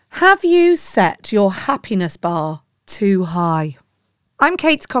Have you set your happiness bar too high? I'm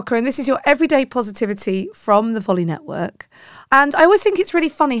Kate Cocker and this is your Everyday Positivity from the Volley Network. And I always think it's really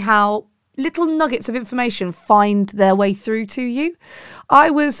funny how little nuggets of information find their way through to you. I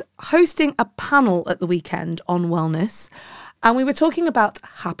was hosting a panel at the weekend on wellness, and we were talking about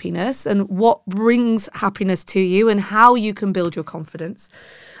happiness and what brings happiness to you and how you can build your confidence.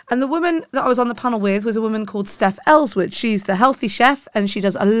 And the woman that I was on the panel with was a woman called Steph Ellswood. She's the healthy chef and she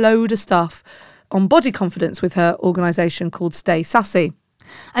does a load of stuff on body confidence with her organisation called Stay Sassy.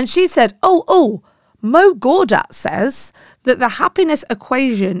 And she said, Mo Gawdat says that the happiness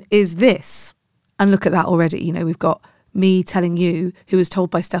equation is this. And look at that already. You know, we've got me telling you, who was told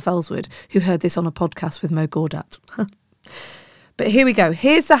by Steph Ellswood, who heard this on a podcast with Mo Gawdat. But here we go.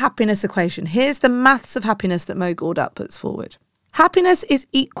 Here's the happiness equation. Here's the maths of happiness that Mo Gawdat puts forward. Happiness is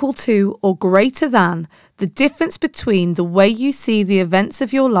equal to or greater than the difference between the way you see the events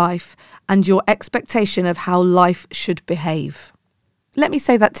of your life and your expectation of how life should behave. Let me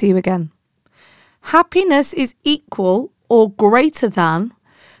say that to you again. Happiness is equal or greater than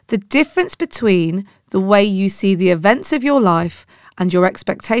the difference between the way you see the events of your life and your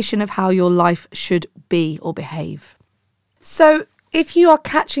expectation of how your life should be or behave. So if you are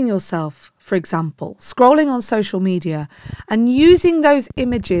catching yourself, for example, scrolling on social media and using those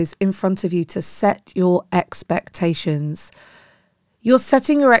images in front of you to set your expectations, you're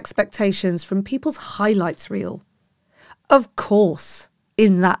setting your expectations from people's highlights reel. Of course,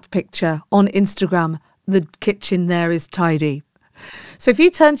 in that picture on Instagram, the kitchen there is tidy. So if you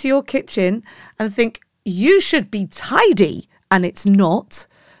turn to your kitchen and think you should be tidy and it's not,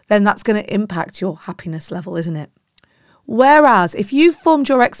 then that's going to impact your happiness level, isn't it? Whereas if you've formed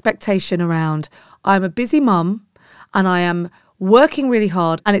your expectation around, I'm a busy mum and I am working really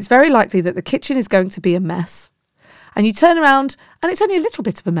hard and it's very likely that the kitchen is going to be a mess, and you turn around and it's only a little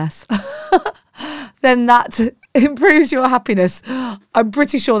bit of a mess, then that improves your happiness. I'm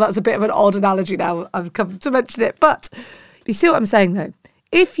pretty sure that's a bit of an odd analogy now. I've come to mention it. But you see what I'm saying, though?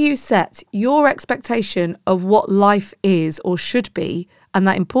 If you set your expectation of what life is or should be, and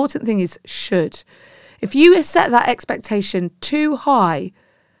that important thing is should, if you set that expectation too high,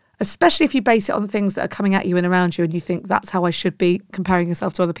 especially if you base it on things that are coming at you and around you and you think that's how I should be, comparing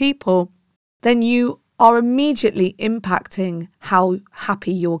yourself to other people, then you are immediately impacting how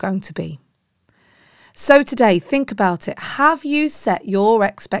happy you're going to be. So today, think about it. Have you set your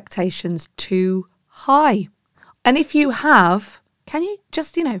expectations too high? And if you have, can you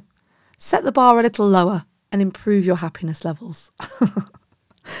just, set the bar a little lower and improve your happiness levels?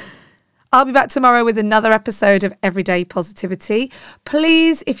 I'll be back tomorrow with another episode of Everyday Positivity.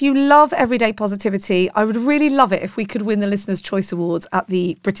 Please, if you love Everyday Positivity, I would really love it if we could win the Listener's Choice Awards at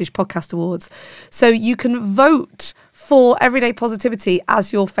the British Podcast Awards. So you can vote for Everyday Positivity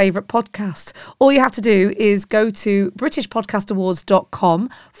as your favourite podcast. All you have to do is go to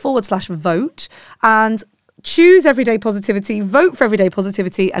britishpodcastawards.com/vote and choose Everyday Positivity, vote for Everyday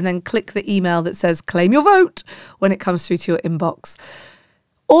Positivity, and then click the email that says claim your vote when it comes through to your inbox.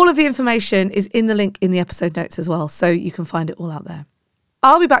 All of the information is in the link in the episode notes as well, so you can find it all out there.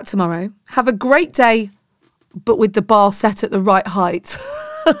 I'll be back tomorrow. Have a great day, but with the bar set at the right height.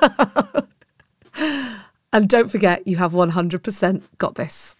 And don't forget, you have 100% got this.